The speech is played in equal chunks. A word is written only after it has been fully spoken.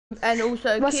and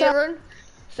also What's Kieran.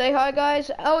 Say hi,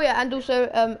 guys. Oh yeah, and also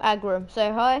Agram.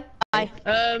 Say hi. Hi.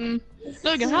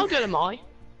 Logan, how good am I?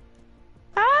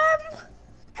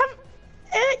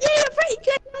 Yeah, you're pretty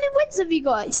good. How many wins have you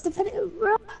got? It's depending.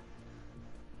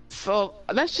 Well,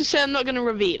 let's just say I'm not going to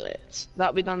reveal it.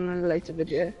 That'll be done in a later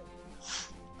video.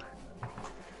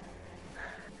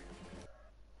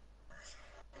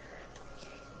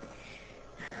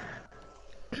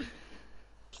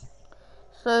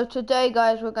 So today,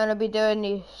 guys, we're going to be doing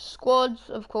the squads,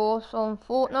 of course, on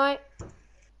Fortnite.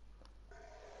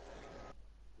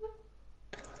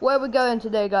 Where are we going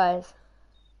today, guys?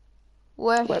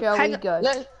 Where shall we go?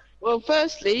 Well,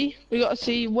 firstly, we got to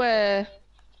see where.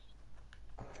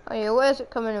 Oh yeah, where's it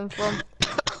coming in from?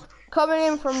 Coming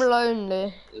in from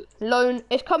Lonely.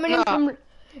 It's coming in from.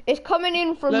 It's coming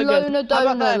in from Logan, Loner how about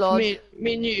Donor there for Lodge.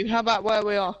 me and you? How about where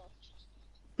we are?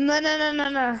 No.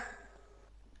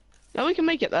 No, we can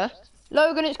make it there.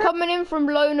 Logan, it's coming in from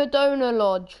Loner Donor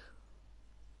Lodge.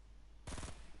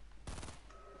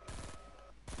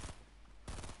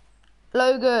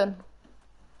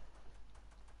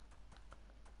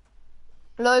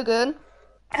 Logan.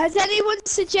 Has anyone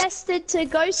suggested to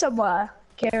go somewhere,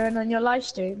 Kieran, on your live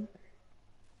stream?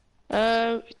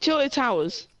 Tilted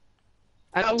Towers.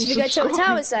 Should we go to the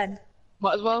towers then?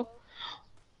 Might as well.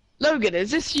 Logan,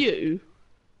 is this you?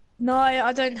 No,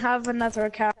 I don't have another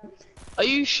account. Are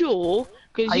you sure?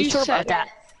 Because you sure said about that?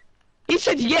 He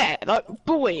said yeah. Like,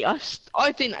 boy,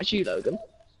 I think that's you, Logan.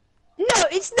 No,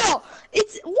 it's not.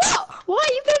 It's what? Why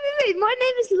are you blaming me? My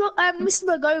name is Mr.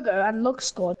 Magogo and Log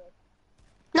Squad.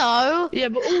 No. Yeah,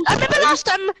 but also, I remember last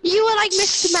time you were like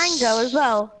Mr. Mango as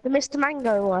well. The Mr.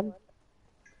 Mango one.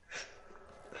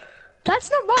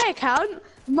 That's not my account.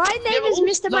 My name is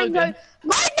Mr. Logan. Mango.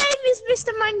 My name is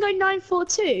Mr. Mango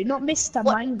 942, not Mr.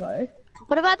 Mango.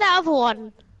 What about that other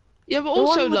one? Yeah, but The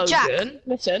also, one with Logan,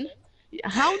 listen.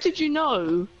 How did you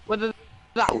know whether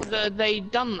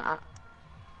they'd done that?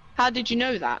 How did you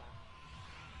know that?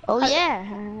 Oh yeah.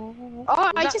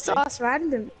 Oh, I just asked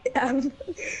random.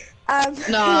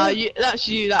 Nah, that's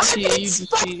you. That's you. I've been You just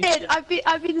spotted.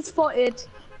 I've been spotted.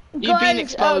 You've been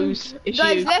exposed. It's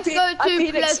Guys, you. let's go I've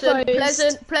to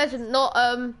been Pleasant, not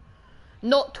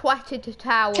Twatted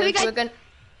Towers. Can we go?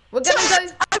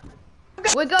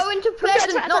 We're going to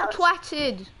Pleasant, not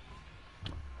Twatted.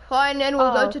 Fine, then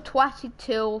we'll go to Twatted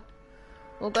Till.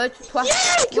 We'll go to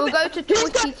Twatted. Yeah, we'll go to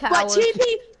Twitty Towers.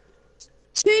 Right,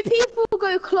 two people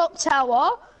go Clock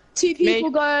Tower. Two people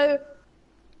go.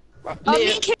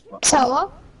 Me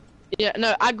Tower. Yeah,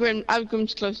 no,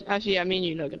 Agrim's close. Actually, yeah, me and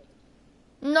you, Logan.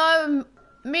 No,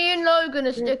 me and Logan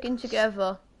are sticking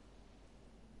together.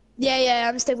 Yeah,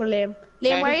 I'm sticking with Liam.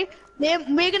 Liam, Okay.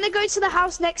 Liam, we're gonna go to the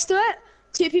house next to it.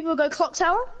 Two people go Clock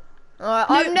Tower. Alright,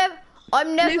 I'm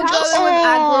never going with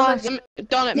house. Agrim.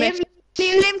 Done it, mate.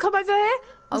 Liam, come over here.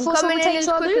 I'm coming in as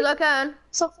quick as I can.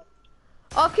 So,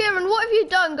 Oh, Kieran, what have you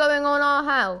done going on our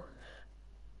house?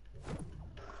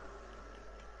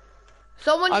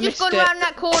 Someone's just gone round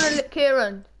that corner,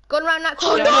 Kieran. Gone round that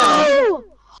corner. No!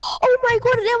 Oh my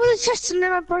god, there was a chest and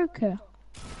then I broke it.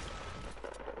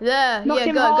 There, Knock yeah,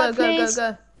 him go. hard, please.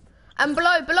 And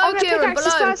below, gonna Kieran, pickaxe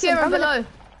this below, person. Kieran, I'm gonna- below.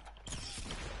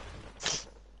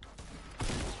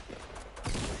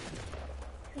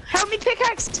 help me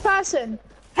pickaxe this person.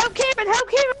 Help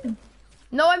Kieran.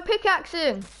 No, I'm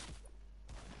pickaxing.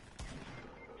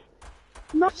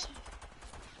 Not.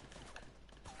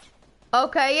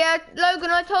 Okay, yeah,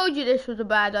 Logan, I told you this was a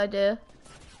bad idea.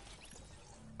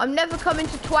 I'm never coming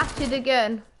to Twatted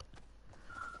again.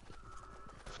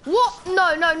 What?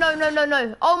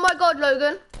 No. Oh my god,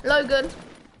 Logan.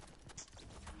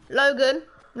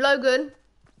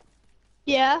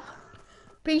 Yeah.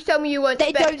 Please tell me you weren't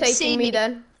They don't spectating see me me.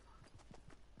 then.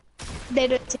 They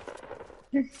don't.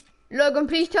 Logan,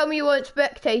 please tell me you weren't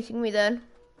spectating me then.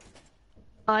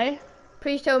 I.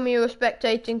 Please tell me you were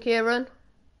spectating, Kieran.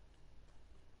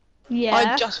 Yeah.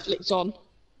 I just flicked on.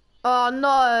 Oh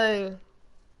no.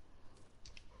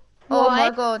 Oh Why?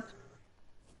 my god.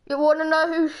 You wanna know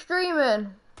who's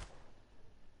streaming?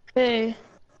 Who?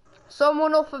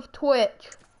 Someone off of Twitch.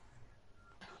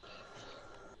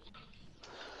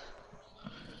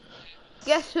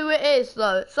 Guess who it is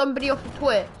though? It's somebody off of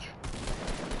Twitch.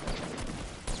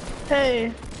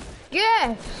 Who?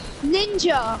 Yes!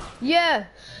 Ninja. Yes!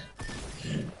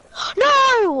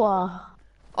 No!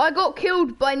 I got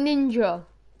killed by Ninja.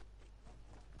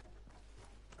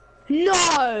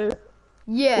 No.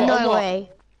 Yeah. No way.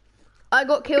 I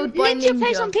got killed by Ninja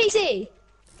plays on PC.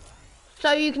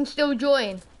 So you can still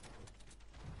join.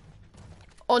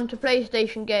 Onto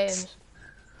PlayStation games.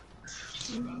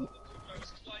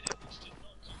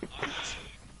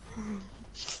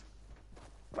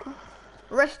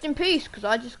 rest in peace, because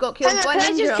I just got killed by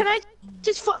Ninja.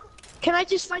 Can I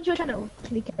just find your channel,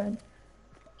 please, Karen?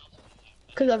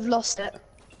 Because I've lost it.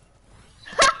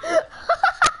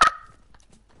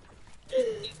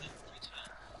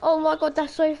 Oh my god,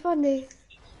 that's so funny.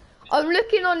 I'm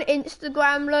looking on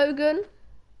Instagram, Logan.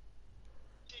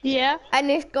 Yeah. And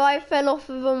this guy fell off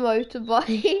of a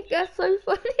motorbike. That's so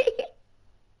funny.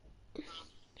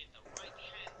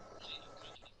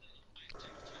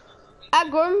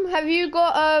 Agram, have you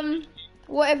got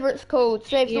whatever it's called,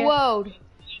 Save the World?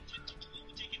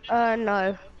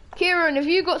 No. Kieran, have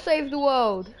you got Save the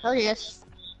World? Oh yes.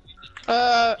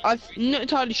 I'm not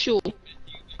entirely sure.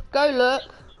 Go look.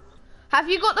 Have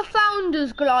you got the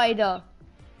Founders glider?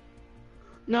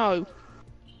 No.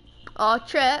 I'll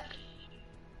check.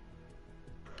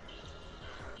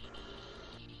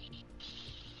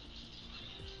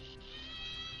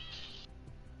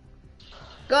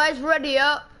 Guys, ready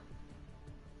up.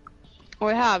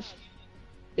 I have.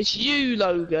 It's you,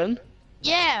 Logan.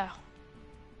 Yeah.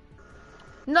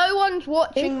 No one's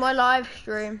watching my live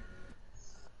stream.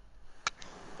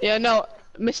 Yeah, no,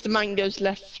 Mr. Mango's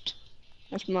left.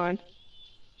 That's mine.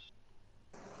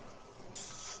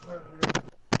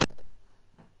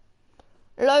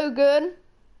 Logan.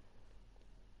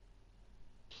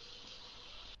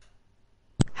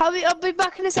 I'll be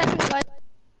back in a second, guys.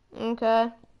 Okay.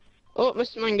 Oh,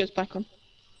 Mr. Mango's back on.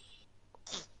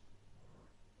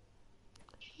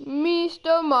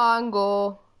 Mr.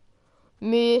 Mango.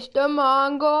 Mr.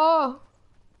 Mango.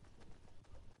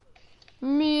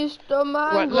 Mr.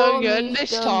 Mango. Right, Logan, Mr.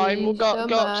 this time we'll go up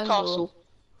to Mango. Castle.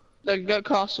 Logan, go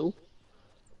Castle.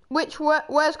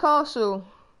 Where's Castle?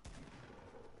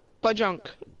 By Junk.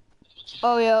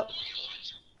 Oh, yeah.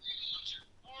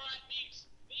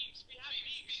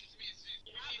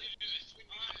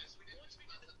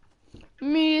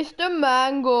 Mr.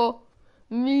 Mango.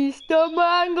 Mr.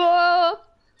 Mango.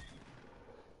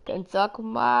 Can suck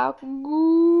my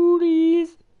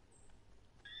goodies.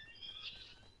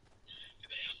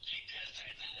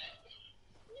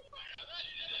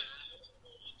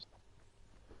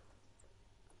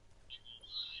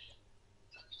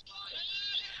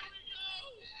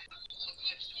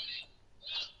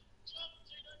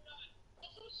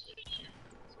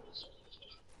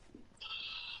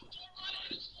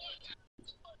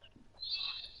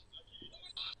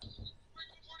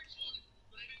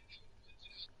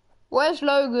 Where's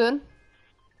Logan?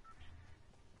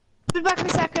 I'll be back in a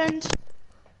second.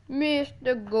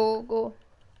 Mr. Gogo.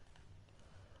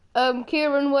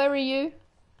 Kieran, where are you?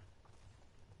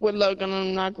 With Logan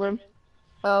and Nagrim.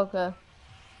 Okay.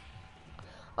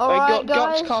 Alright, Go up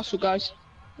guys. to Castle, guys.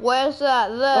 Where's that?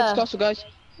 Go up There. to Castle, guys.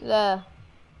 There.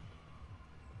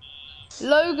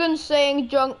 Logan's saying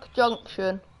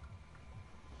junction.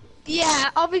 Yeah,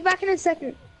 I'll be back in a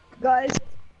second, guys.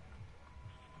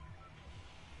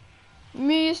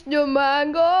 Mr.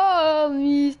 Mango,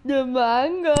 Mr.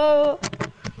 Mango.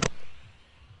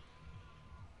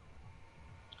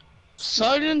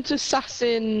 Silent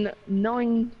Assassin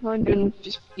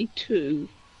 952.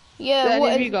 Yeah, Any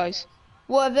what of you guys?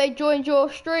 what have they joined your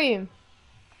stream?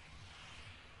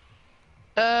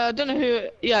 I don't know who.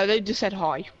 Yeah, they just said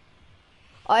hi.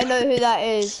 I know who that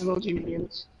is.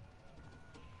 Multi-millions.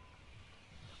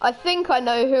 I think I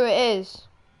know who it is.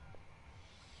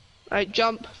 Alright,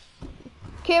 jump.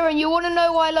 Kieran, you want to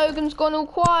know why Logan's gone all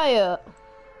quiet?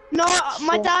 No,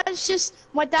 my dad's just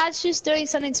doing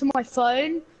something to my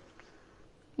phone.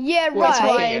 Yeah, Well, That's right.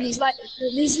 why, and he's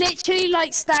literally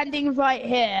like standing right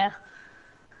here.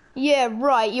 Yeah,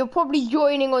 right. You're probably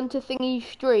joining onto Thingy's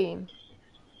stream.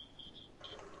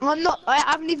 I'm not. I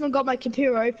haven't even got my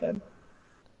computer open.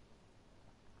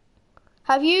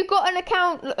 Have you got an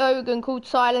account, Logan, called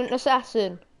Silent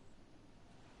Assassin?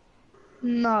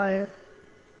 No.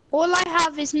 All I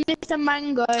have is Mr.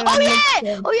 Mango. Oh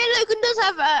yeah! Oh yeah, Logan does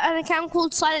have an account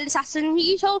called Silent Assassin.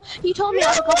 You told me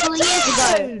like a couple of years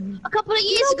ago. A couple of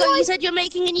years ago, you said you're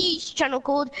making a new channel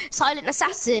called Silent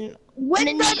Assassin. When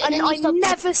and did then you I stopped-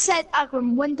 never said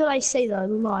Agram? When did I say that,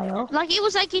 liar? Like it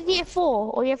was like in year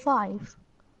 4 or year 5.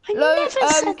 I never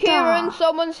said Kieran, that.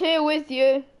 someone's here with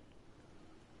you.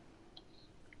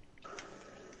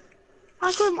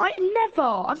 Agram,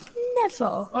 I've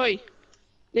never. Oi,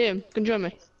 Liam, come join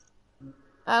me.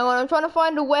 Hang on, I'm trying to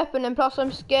find a weapon, and plus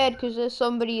I'm scared because there's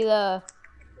somebody there.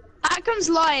 Agram's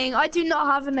lying. I do not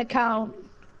have an account.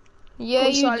 Yeah,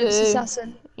 called you Silent do.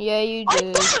 Assassin. Yeah, you I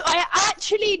do. don't. I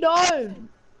actually don't.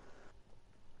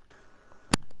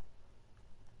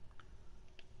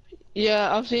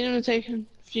 Yeah, I've seen him take a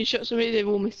few shots of me. They've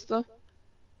all missed though.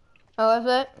 Oh, is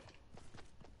it?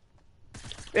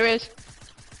 There he is.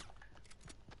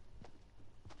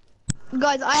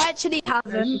 Guys, I actually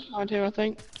haven't. Right here, I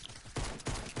think.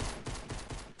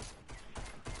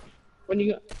 When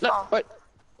you got, look, right,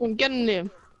 go on, get him.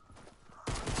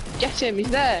 Get him. He's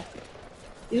there.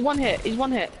 He's one hit. He's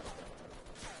one hit.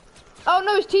 Oh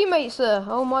no, his teammates there.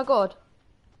 Oh my god.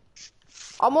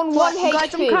 I'm on 1 HP.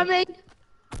 Guys, I'm coming.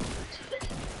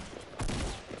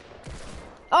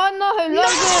 Oh no,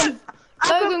 Logan!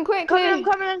 Logan, quickly! I'm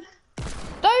coming.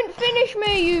 Don't finish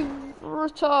me, you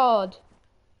retard!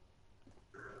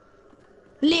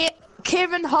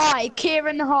 Kieran, hide.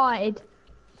 Kieran, hide.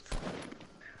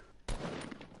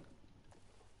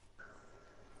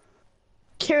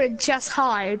 Kieran, just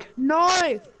hide.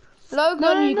 No! Logan,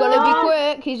 No, you gotta be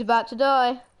quick. He's about to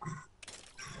die.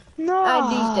 No! And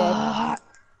he's dead.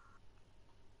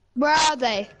 Where are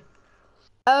they?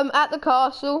 At the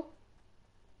castle.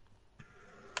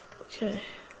 Okay.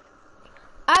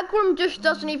 Agram just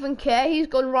doesn't even care. He's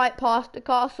gone right past the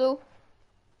castle.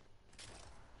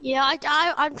 Yeah,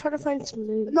 I'm trying to find some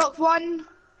loot. Knock one.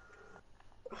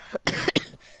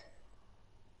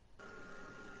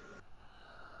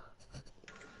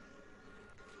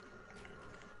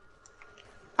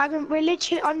 I'm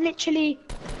literally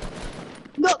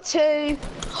knock two.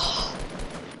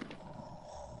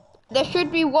 There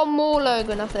should be one more,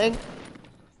 Logan, I think.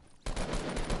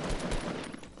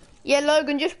 Yeah,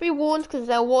 Logan, just be warned, because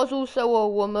there was also a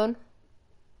woman.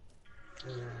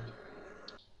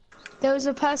 There was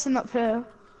a person up here.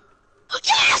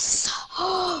 Yes!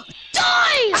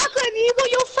 Die! Agram, you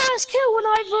got your first kill when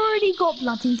I've already got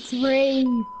bloody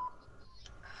 3.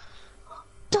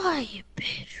 Die, you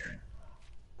bitch.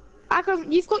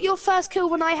 Agram, you've got your first kill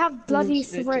when I have bloody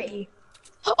 3.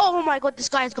 Oh my god, this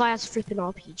guy has flipping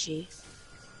RPG.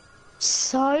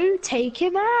 So, take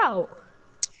him out.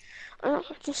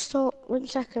 Just stop, 1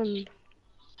 second.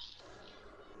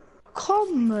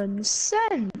 Common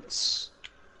sense.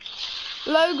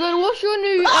 Logan, what's your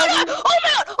new... Oh my god!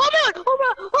 Oh my god!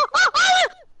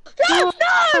 Oh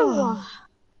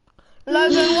no!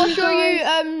 Logan,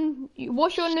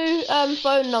 what's your new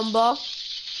phone number?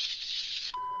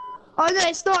 Oh no,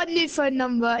 it's not a new phone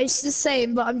number. It's the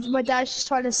same, but my dad's just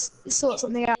trying to sort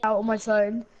something out on my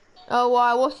phone. Oh,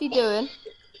 why? What's he doing?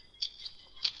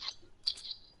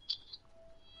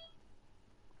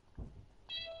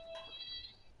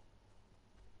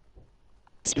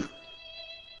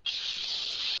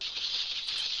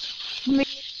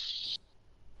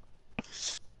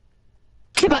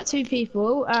 About 2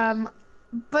 people.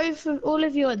 All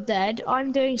of you are dead.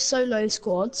 I'm doing solo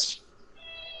squads.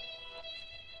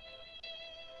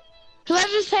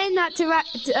 Whoever's playing that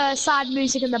sad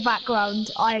music in the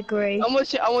background, I agree. I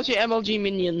want your MLG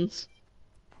minions.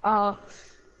 Oh,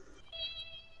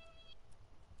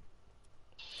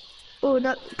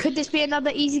 no! Could this be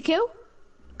another easy kill?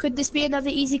 Could this be another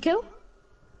easy kill?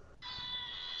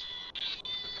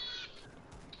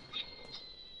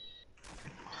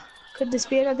 Could this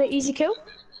be another easy kill?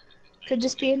 Could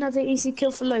this be another easy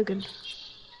kill for Logan?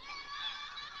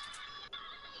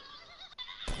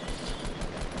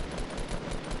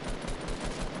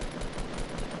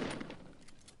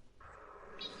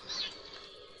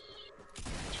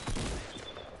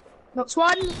 Knocks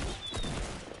one.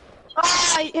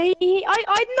 I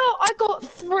got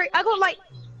 3. I got like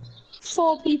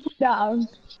 4 people down.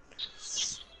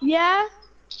 Yeah,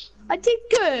 I did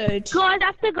good. God,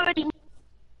 after going.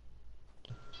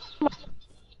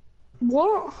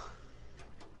 What?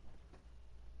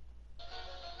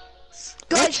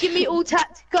 Guys, give me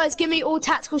all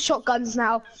tactical shotguns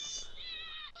now.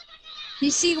 You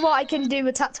see what I can do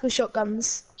with tactical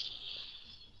shotguns.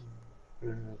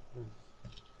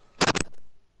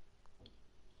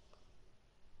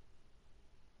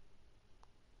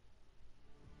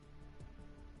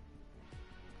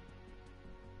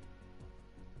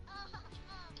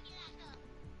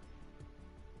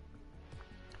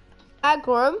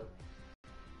 Agram?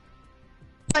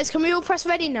 Guys, can we all press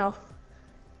ready now?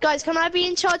 Guys, can I be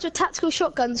in charge of tactical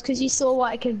shotguns? Because you saw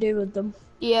what I can do with them.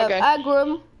 Yeah, Okay.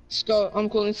 Agram. Scar, I'm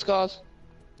calling Scars.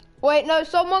 Wait, no,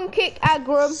 someone kick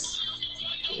Agram.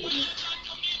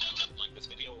 Like this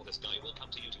video or this guy will come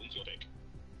to you to eat your dick.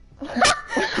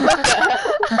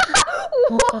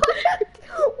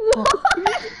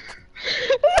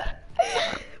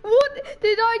 What?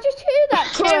 Did I just hear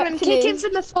that Kieran, correctly? kick him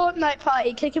from the Fortnite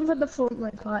party. Kick him from the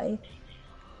Fortnite party.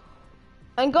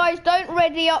 And guys, don't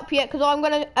ready up yet, because I'm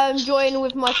gonna join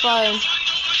with my phone.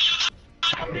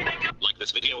 Like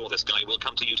this video or this guy will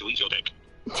come to you to eat your dick.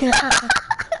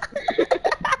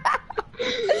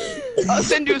 I'll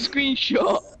send you a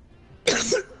screenshot.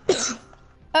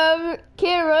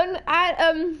 Kieran,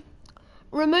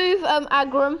 remove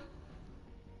Agram.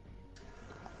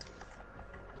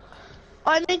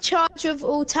 I'm in charge of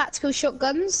all tactical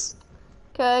shotguns.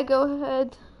 Okay, go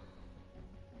ahead.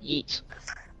 Yeet.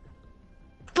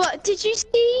 But did you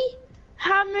see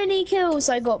how many kills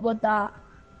I got with that?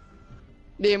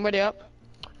 Liam, ready up?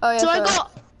 Oh yeah. So sorry.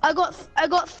 I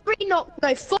got 4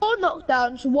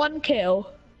 knockdowns, 1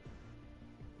 kill.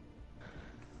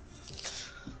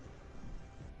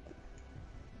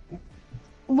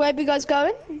 Where be you guys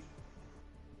going?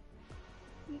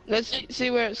 Let's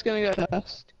see where it's gonna go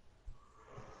first.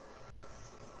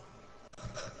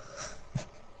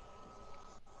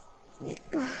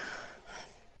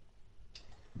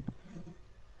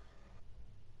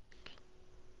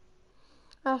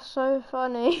 That's so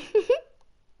funny.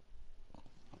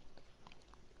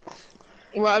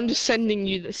 Well, I'm just sending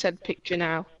you the said picture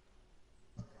now.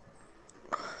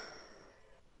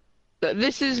 Look,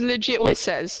 this is legit what it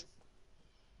says.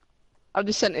 I've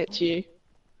just sent it to you.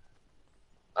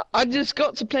 I just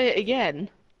got to play it again.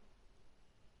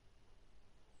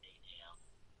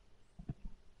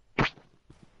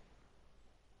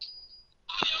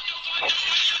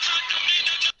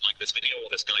 Like this video or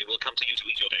this guy will come to you to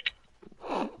eat your dick.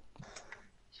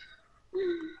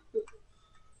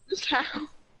 Just how?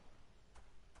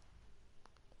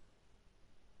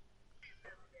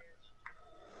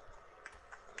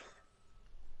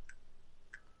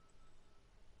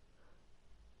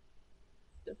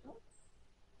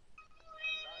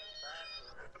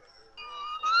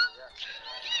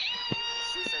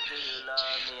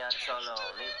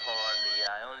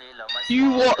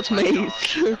 You what, mate?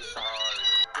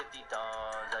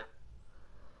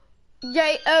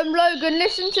 Logan,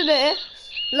 listen to this.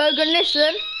 Logan,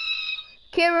 listen.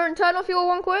 Kieran, turn off your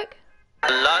one quick.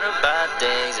 A lot of bad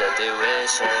things that they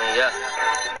wishing,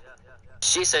 yeah.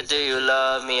 She said, do you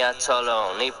love me? I told her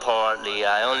only partly.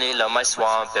 I only love my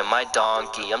swamp and my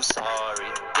donkey. I'm sorry.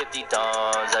 50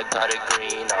 dons, I got it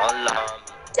green all along.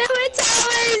 Do it,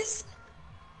 Towers!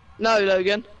 No,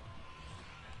 Logan.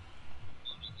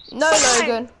 No, Fine.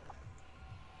 Logan.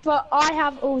 But I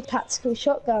have all tactical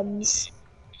shotguns.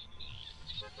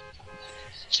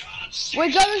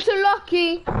 We're going to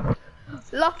Lucky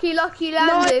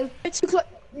Landing. No, it's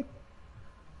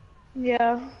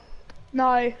yeah.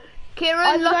 No. Kieran,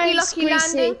 I'm Lucky going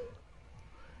Greasy. Landing.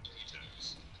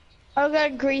 I'm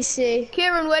going Greasy.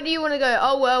 Kieran, where do you want to go?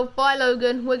 Oh well, bye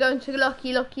Logan. We're going to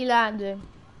Lucky Landing.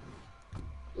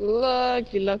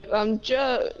 Lucky, I'm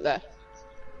Joe. There.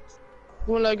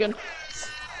 Come on, Logan.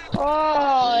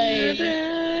 Oh.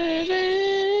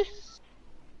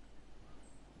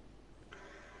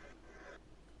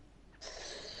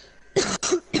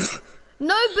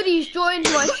 Nobody's joined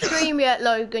my stream yet,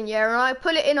 Logan. Yeah, and I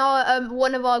put it in our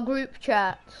one of our group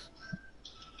chats.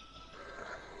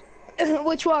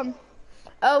 Which one?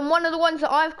 One of the ones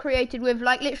that I've created with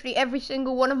like literally every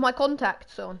single one of my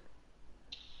contacts on.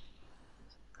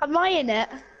 Am I in it?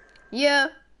 Yeah.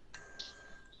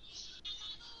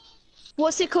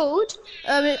 What's it called?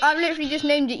 I've literally just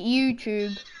named it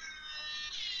YouTube.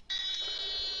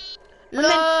 And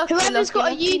then whoever's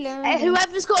got a Landing.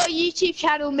 whoever's got a YouTube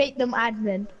channel, make them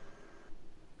admin.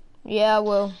 Yeah, I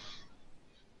will.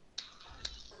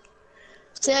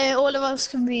 So all of us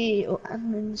can be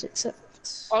admins except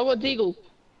I got Deagle.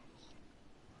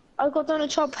 I've got Donald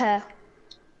Trump hair.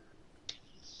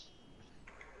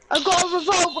 I've got a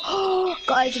revolver.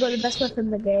 Guys, I've got the best weapon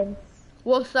in the game.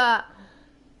 What's that?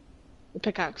 The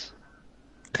pickaxe.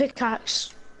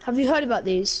 Pickaxe. Have you heard about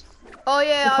these? Oh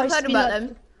yeah, They're I've supposed heard to be about like-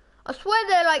 them. I swear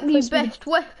they're like the supposed to be- best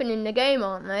weapon in the game,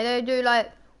 aren't they? They do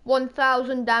like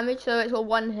 1,000 damage, so it's a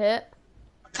one hit.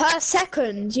 Per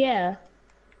second, yeah.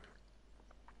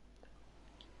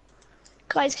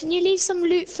 Guys, can you leave some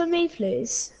loot for me,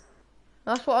 please?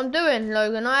 That's what I'm doing,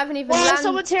 Logan. I haven't even Oh, landed.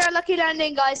 someone's here at Lucky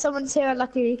Landing, guys. Someone's here at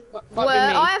Lucky. Might Where?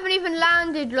 be me. I haven't even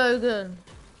landed, Logan.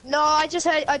 No, I just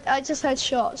heard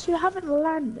shots. You haven't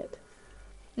landed.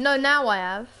 No, now I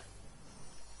have.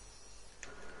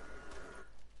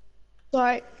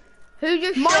 Right. Who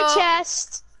just My shot?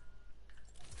 chest.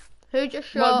 Who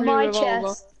just My shot? blue My revolver.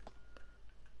 chest.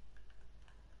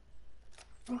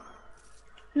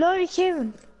 No,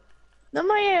 Kieran. Not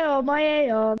my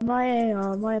AR,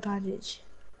 my bandage.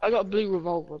 I got a blue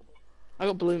revolver. I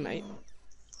got blue, mate.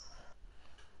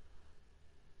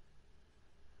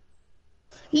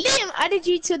 Liam added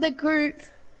you to the group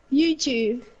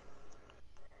YouTube.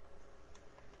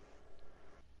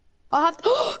 I have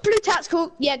blue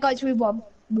tactical. Yeah, guys, we won.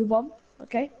 We won.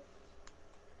 Okay.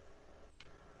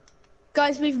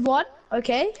 Guys, we've won.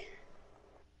 Okay.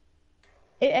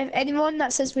 If anyone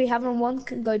that says we haven't won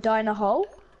can go die in a hole.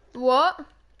 What?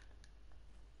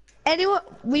 Anyone?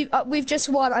 We've just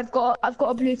won. I've got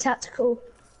a blue tactical.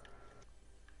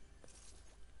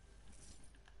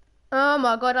 Oh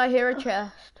my god, I hear a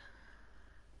chest.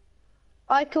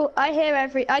 I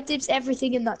did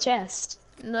everything in that chest.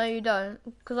 No, you don't,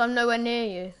 because I'm nowhere near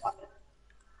you.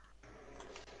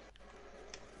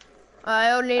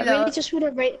 I really just want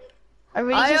to rate. I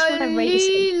really just want to race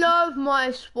it. only love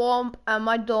my swamp and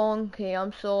my donkey.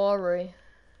 I'm sorry.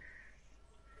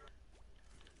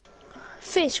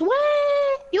 Fish,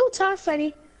 where? Your turn,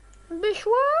 Freddy. Bish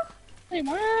what? Hey,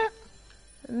 what?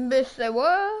 Bish they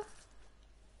were.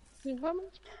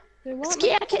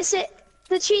 Skiakets it.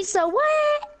 The cheese are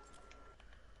where?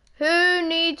 Who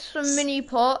needs some mini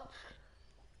pots?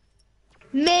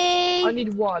 Me. I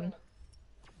need one.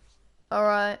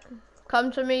 Alright.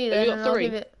 Come to me Have then you got and I'll 3?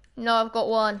 give it. No, I've got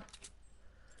 1.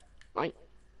 Right.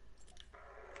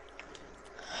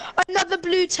 Another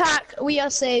blue tack. We are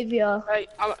savior. Hey,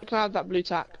 can I have that blue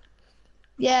tack?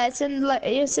 Yeah, it's in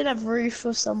a roof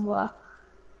or somewhere.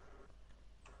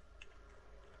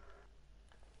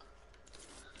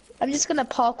 I'm just gonna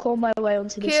parkour my way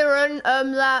onto this. Kieran,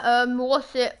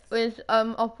 what's it is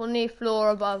up on the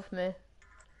floor above me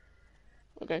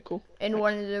Okay, cool. in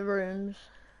one of the rooms.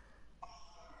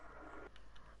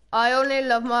 I only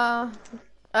love my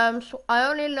I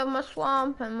only love my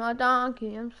swamp and my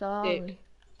donkey. I'm sorry. Dick.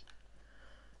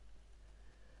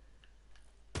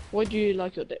 Why do you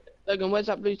like your dick? Logan, where's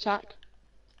that blue tack?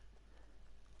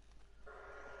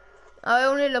 I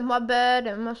only love my bed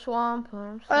and my swamp.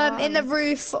 I'm sorry. In the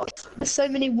roof. There's so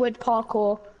many wood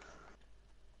parkour.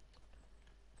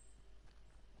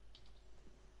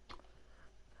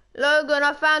 Logan,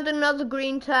 I found another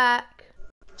green tack.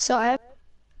 Sorry.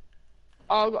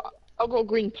 I've got a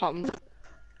green pump.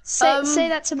 Say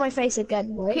that to my face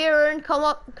again, boy. Kieran,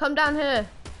 come down here.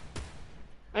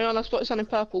 Hang on, I spotted something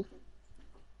purple.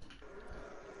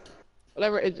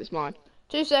 Whatever it is, it's mine.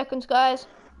 2 seconds, guys.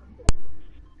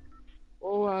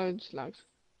 Oh, it just lags.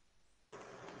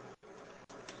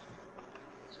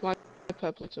 It's my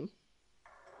purple item.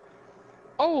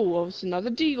 Oh, it's another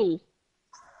deagle.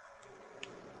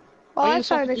 Oh, I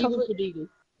swap found a couple. for deagle.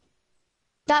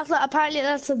 Apparently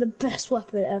that's the best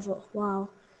weapon ever. Wow.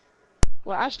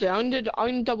 Well, actually, I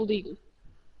own double deagle.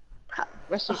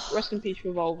 Rest in peace,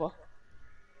 revolver.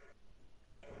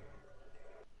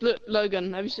 Look,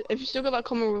 Logan, have you still got that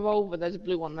common revolver? There's a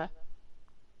blue one there.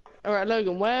 Alright,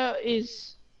 Logan, where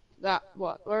is that?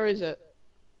 Where is it?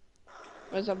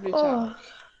 Where's that blue tack?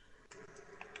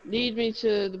 Lead me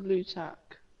to the blue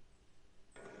tack.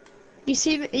 You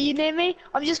see, are you near me?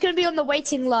 I'm just gonna be on the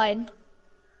waiting line.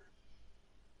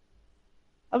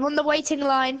 I'm on the waiting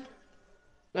line.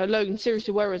 No, Logan,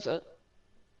 seriously, where is it?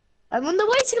 I'm on the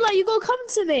waiting line. You gotta come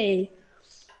to me.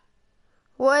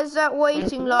 Where's that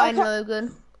waiting line,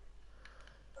 Logan?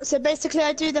 So basically,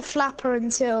 I do the flapper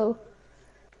until.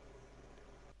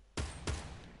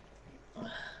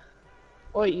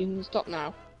 Oh, you can stop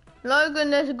now. Logan,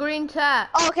 there's a green tack.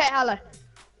 Oh, okay, hello.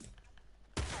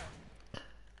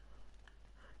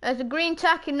 There's a green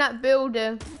tack in that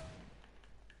building.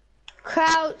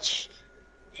 Crouch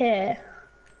here.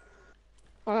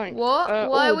 Alright. What?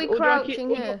 Why are we crouching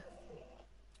here?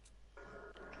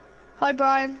 Hi,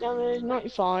 Brian. Damage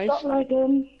 95. Stop,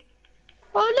 Logan.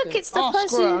 Oh, look, it's the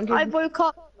person I woke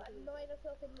up at 9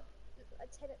 o'clock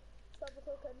at 12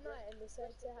 o'clock at night and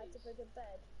decided to have to go to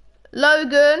bed.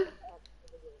 Logan.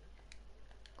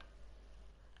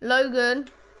 Logan.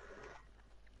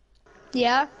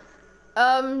 Yeah?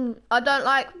 I don't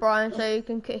like Brian, so you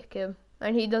can kick him.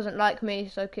 And he doesn't like me,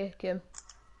 so kick him.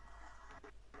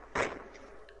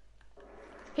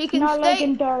 He can stay.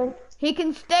 Logan, don't. He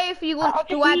can stay if he wants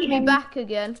to add me back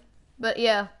again. But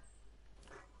yeah.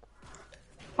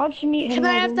 I'll just meet him. Can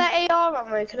I have that AR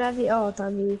ammo? Can I have the AR,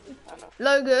 damn you?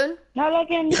 Logan. No,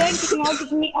 Logan, don't kick him.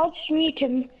 I'll just meet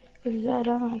him because I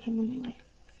don't like him anyway.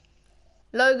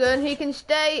 Logan, he can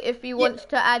stay if he wants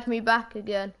to add me back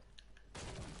again.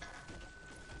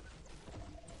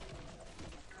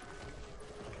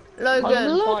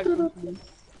 Logan.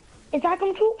 It's like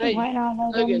I'm talking right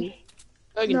now, Logan.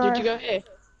 Logan, No. did you go here?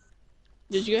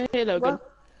 Did you go here, Logan? What?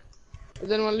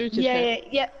 Has anyone looted here?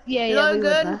 Yeah.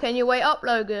 Logan, can you wait up,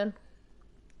 Logan?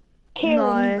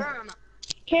 Kieran. No.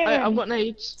 Kieran. I've got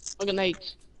nades.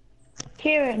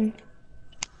 Kieran.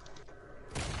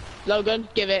 Logan,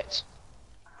 give it.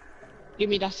 Give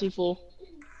me that C4.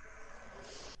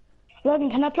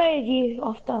 Logan, can I play with you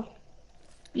after?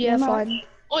 Yeah, No. fine.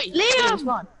 Oi, Liam! it's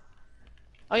mine.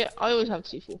 I always have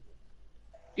C4.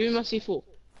 Give me my C4.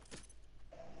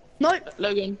 No.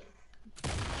 Logan.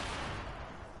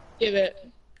 Give it.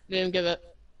 Liam, give it.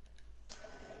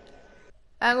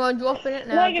 Hang on, dropping it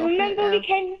now. Logan,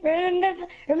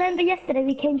 remember yesterday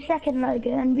we came second,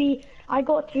 Logan, and I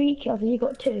got 3 kills and you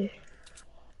got 2.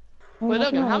 Wait,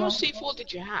 Logan, how much C4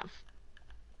 did you have?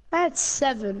 I had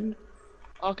 7.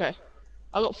 Okay,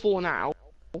 I got 4 now.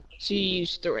 So you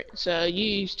used 3. So you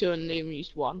used 2 and Liam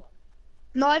used 1.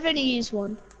 No, I've only used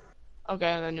 1. Okay,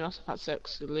 and then you also had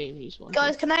 6. So Liam used 1.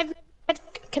 Guys, can I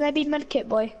be medkit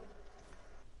boy?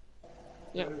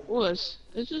 Yeah. Oh, there's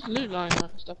just loot lying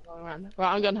around, stuff lying around.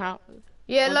 Right, I'm going to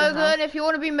Yeah, Logan, Logan, if you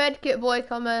want to be medkit boy,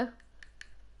 come here.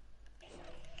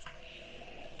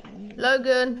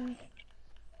 Logan.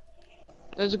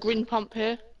 There's a green pump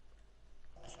here.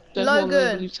 There's one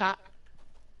with a blue tack.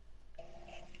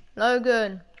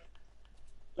 Logan.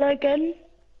 Logan.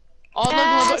 Oh,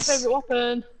 Logan, my favourite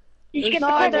weapon. No,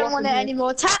 I don't want it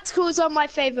anymore. Tacticals are my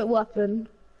favourite weapon.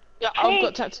 Yeah, I've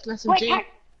got tactical SMG.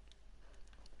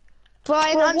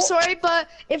 Brian, I'm sorry, but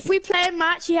if we play a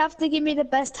match, you have to give me the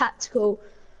best tactical.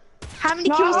 How many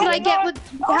kills did I get with?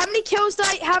 How many kills did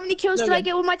I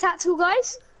get with my tactical,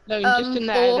 guys? No, just in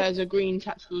there, there's a green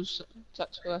tactical SMG.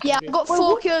 Yeah, I got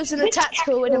 4 kills in a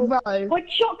tactical in a row. What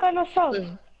shotgun or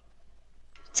something?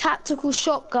 Tactical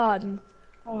shotgun.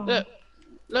 Look,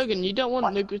 Logan, you don't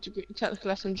want the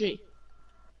tactical SMG.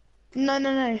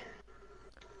 No.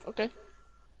 Okay.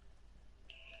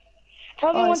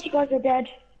 Tell me once you guys are dead.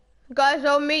 Guys,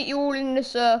 I'll meet you all in the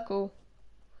circle.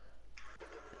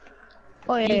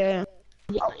 Oh yeah.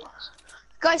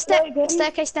 Guys,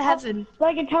 staircase to heaven.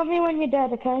 Logan, tell me when you're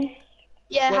dead, okay?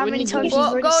 Yeah, how many times you've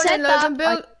Well, already go on said then, Logan.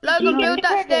 that? Logan, build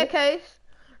that staircase.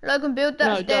 Logan, build that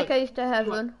No, staircase to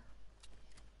heaven.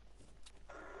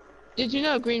 Did you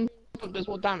know green pump does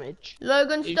more damage?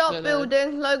 Logan, stop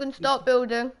building. Logan, stop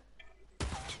building.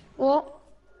 What?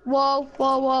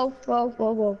 Whoa.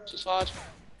 Just hard.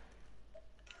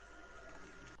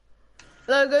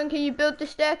 Logan, can you build the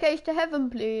staircase to heaven,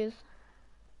 please?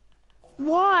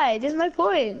 Why? There's no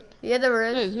point. Yeah, there No,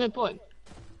 is. there's no point.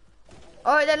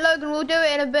 Alright then, Logan, we'll do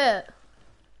it in a bit.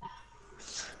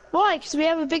 Why? Because we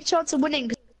have a big chance of winning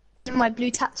because of my blue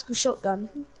tactical shotgun.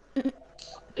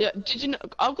 Yeah, did you know?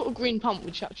 I've got a green pump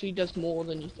which actually does more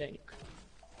than you think.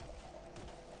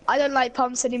 I don't like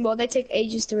pumps anymore. They take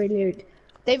ages to reload.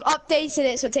 They've updated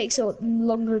it so it takes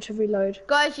longer to reload.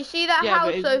 Guys, you see that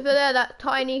house over there, that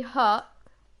tiny hut?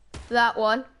 That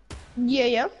one?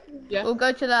 Yeah. We'll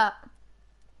go to that.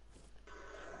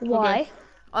 Why? Okay.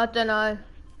 I don't know.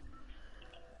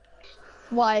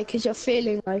 Why? Because you're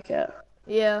feeling like it.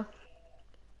 Yeah.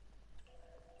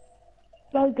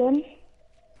 Logan.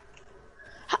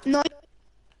 No,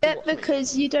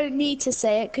 because you don't need to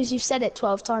say it because you've said it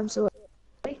 12 times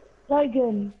already.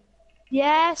 Logan.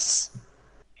 Yes.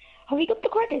 Have you got the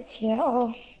credits yet,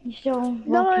 or you still?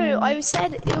 No, I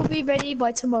said it'll be ready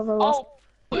by tomorrow. Oh,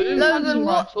 Logan,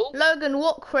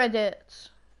 what credits?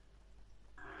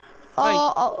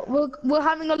 We're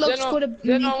having a log squad.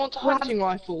 Then I want a hunting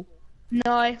rifle.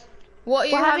 No. What are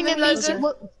you having,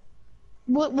 Logan?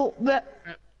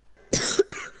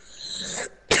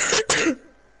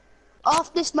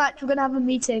 After this match, we're gonna have a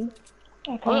meeting.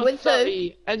 Okay. With who?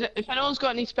 If anyone's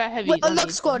got any spare heavies, A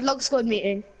log squad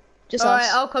meeting. Just Alright,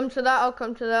 us. I'll come to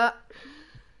that.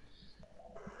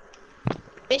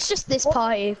 It's just this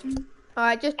party.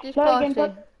 Alright, just this Logan,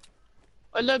 party.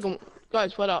 Hey, Logan,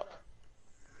 guys, what up?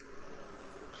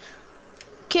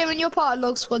 Kieran, you're part of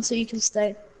log squad, so you can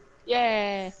stay.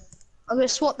 Yeah. I'm gonna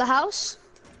swap the house.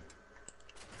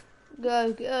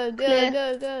 Go.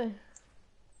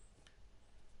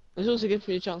 It's also good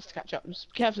for you a chance to catch up.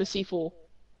 Just be careful of C4.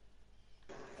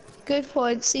 Good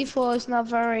point. C4 is not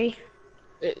very.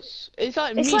 It's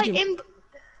like It's medium.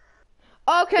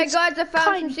 like Okay, guys, I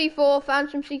found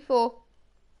some C4.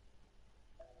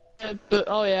 But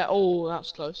oh yeah,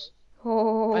 that's close.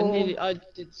 Oh. I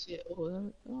did see it.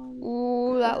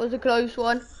 Ooh, that was a close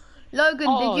one.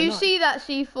 Logan, did you see that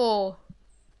C4?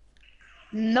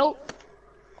 Nope.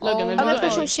 Logan, have I'm you gonna got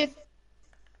push any? on shift.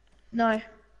 No.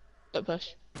 Don't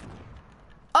push.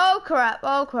 Oh crap,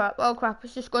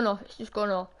 it's just gone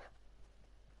off.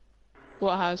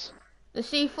 What has? The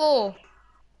C4.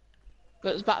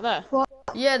 That's back there.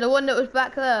 Yeah, the one that was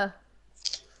back there.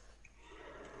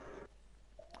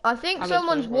 I think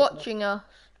someone's watching us.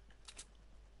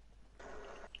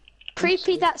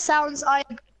 Creepy that sounds.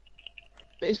 But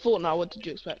it's Fortnite, what did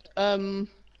you expect?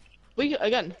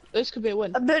 This could be a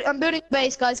win. I'm building a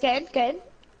base, guys. Get in.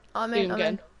 I'm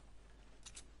in.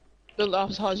 Build it up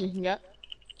as high as you can get.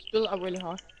 Just build it up really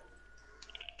high.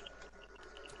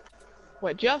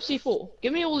 Wait, do you have C4?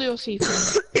 Give me all your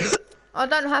C4. I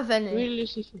don't have any. Give me all your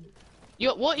C4.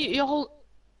 Your whole...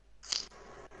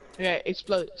 Okay,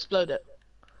 explode it.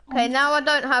 Okay, now I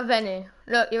don't have any.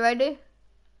 Look, you ready?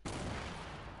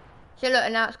 See, look,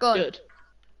 and now it's gone. Good.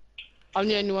 I'm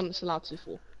the only one that's allowed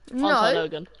C4. No. Aren't I,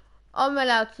 Logan? I'm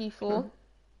allowed C4.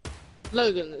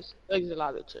 Logan's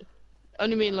allowed it to.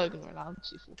 Only me and Logan are allowed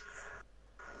C4.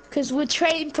 Because we're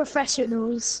trained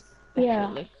professionals.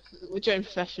 Definitely. We're trained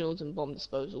professionals in bomb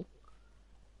disposal.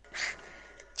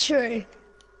 True.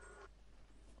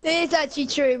 It is actually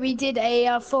true. We did a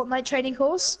Fortnite training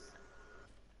course.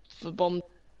 For bomb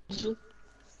disposal?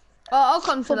 Oh, I'll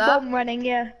come to For that. bomb running,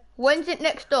 yeah. When's it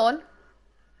next on?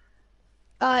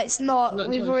 It's not. Not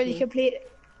We've entirely already sure. completed.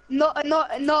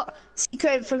 Not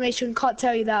secret information. Can't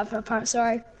tell you that for a part.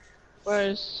 Sorry.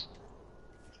 Whereas...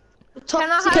 Top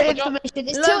Can I secret have- information.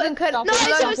 It's Logan, till, can- no,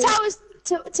 Logan- Tilted Towers.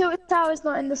 Tilted Towers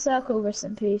not in the circle. Rest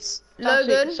in peace.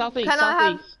 Logan, Southeast, can I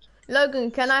have? southeast.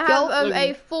 Logan, can I Go. have a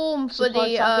Logan. form for Supply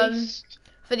the southeast.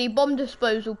 for the bomb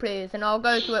disposal, please, and I'll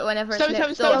go to it whenever it's Stone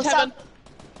next Stone on. Heaven.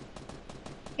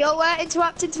 Yo, where?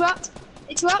 Interrupt. Got it.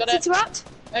 Interrupt.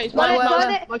 Hey, it's Got my it, kill.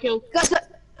 got it. My kill. Got it.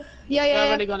 Yeah, I yeah.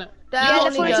 already got it. Down Yeah, on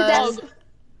they're fully the to girls. death.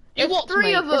 You There's what, 3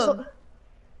 mate? of them.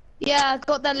 Yeah,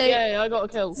 got that loot. Yeah, I got a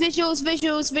kill. Visuals.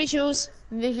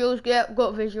 Visuals, yeah,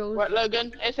 got visuals. Right,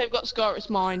 Logan, if they've got Scar, it's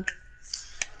mine.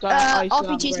 So I still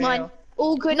have RPG's a mine. rail.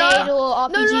 All grenade or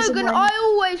RPGs No, are Logan, mine. I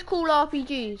always call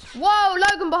RPGs. Whoa,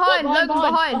 Logan behind, What, Logan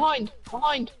behind.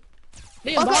 Behind.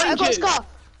 Liam, I behind got you. Scar.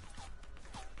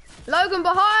 Logan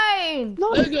behind. No.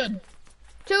 Logan.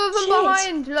 2 of them Shit.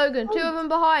 behind, Logan. 2 of them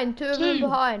behind. 2 of them Two.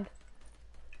 behind.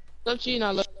 Up to you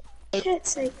now, Logan.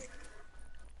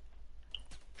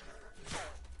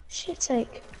 Shit's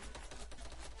sake.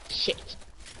 Shit.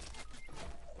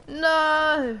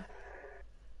 No.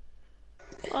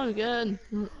 Logan.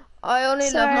 I only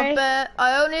love Sorry. my bear.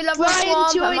 I only love my Brian, swamp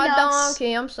and join my us.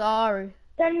 donkey. I'm sorry.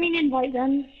 Send me an invite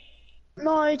then.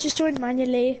 No, just join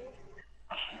manually.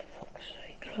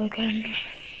 Logan.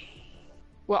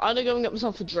 Well, I'm gonna go and get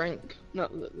myself a drink.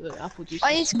 Not the apple juice.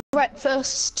 I need to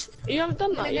breakfast. You haven't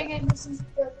done that yet.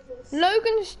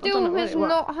 Logan still know, has wait, what?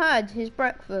 not had his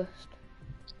breakfast.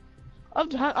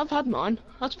 I've had mine.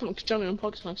 I had to put my Johnny on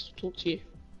podcast to talk to you.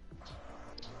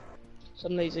 So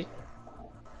I'm lazy.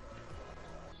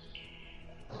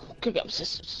 Could get my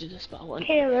sister to do this, but I won't.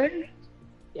 Kieran,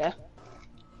 Yeah.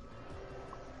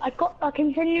 I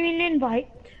can send you an invite.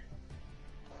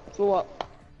 For what?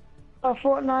 A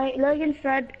Fortnite. Logan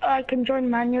said I can join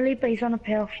manually, but he's on a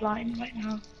pay offline right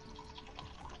now.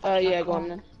 Yeah, go on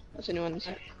then. That's the only one.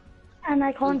 And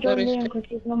I can't join There is- Liam because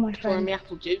he's not my Pouring friend. my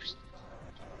apple juice.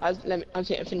 I was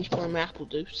yet to finish pouring my apple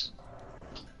juice.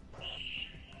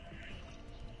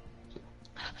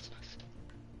 That's nice.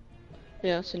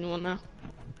 Yeah, that's the only one now.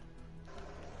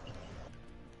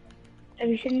 Have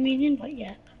you sent me an invite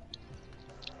yet?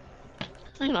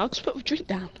 Hang on, I'll just put the drink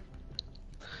down.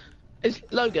 Is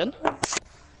Logan?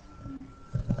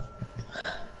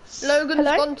 Logan's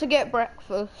Hello? gone to get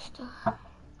breakfast.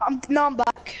 I'm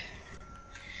back.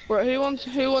 Right, who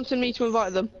wanted me to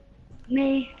invite them?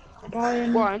 Me,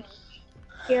 Brian. Brian.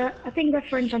 Yeah, I think we're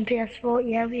friends on PS4.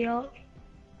 Yeah, we are.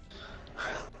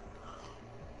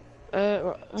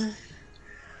 Right,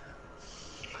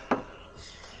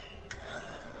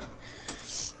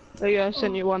 there you go, I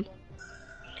sent you one.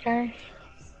 Okay.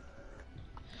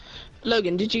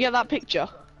 Logan, did you get that picture?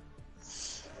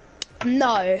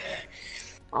 No.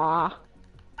 Ah,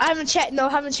 I haven't checked. No,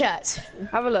 I haven't checked.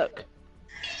 have a look.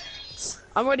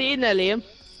 I'm already in there, Liam.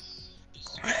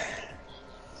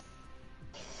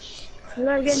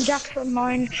 Logan, Jack's on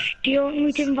mine. Do you want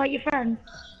me to invite your friend?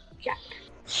 Jack.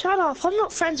 Shut up. I'm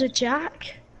not friends with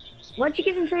Jack. Why'd you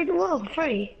give him Save the World for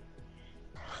free?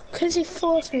 Because he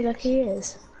forced me like he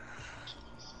is.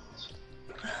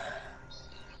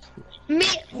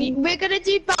 We're gonna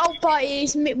do battle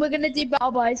parties. We're gonna do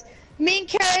battle parties. Me and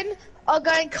Karen are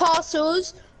going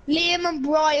castles. Liam and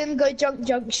Brian go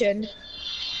junction.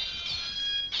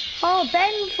 Oh,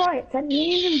 Ben Fight sent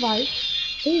me his invite.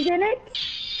 Who's in it?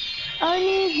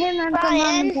 Only him and some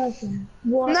random person.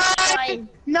 What? No,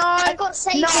 no. I got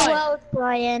Save the No. World,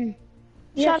 Brian.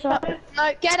 Yes, Shut up. sir.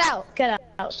 No, get out. Get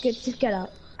out. Just get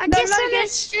out. I No, just want Logan.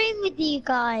 to stream with you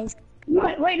guys.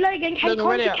 Wait, Logan, Logan, can't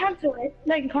ready you up. cancel it?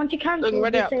 Logan, can't you cancel Logan,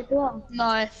 ready the up. Save the World?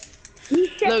 No. You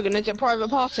said Logan, it's a private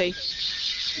party.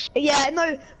 Yeah,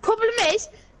 no. Problem is,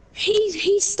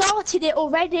 he started it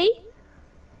already.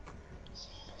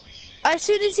 As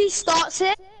soon as he starts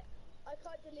it, I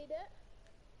can't delete it.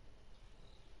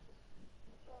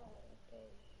 Oh, okay.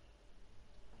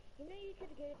 You know you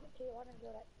could give it to one of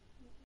your like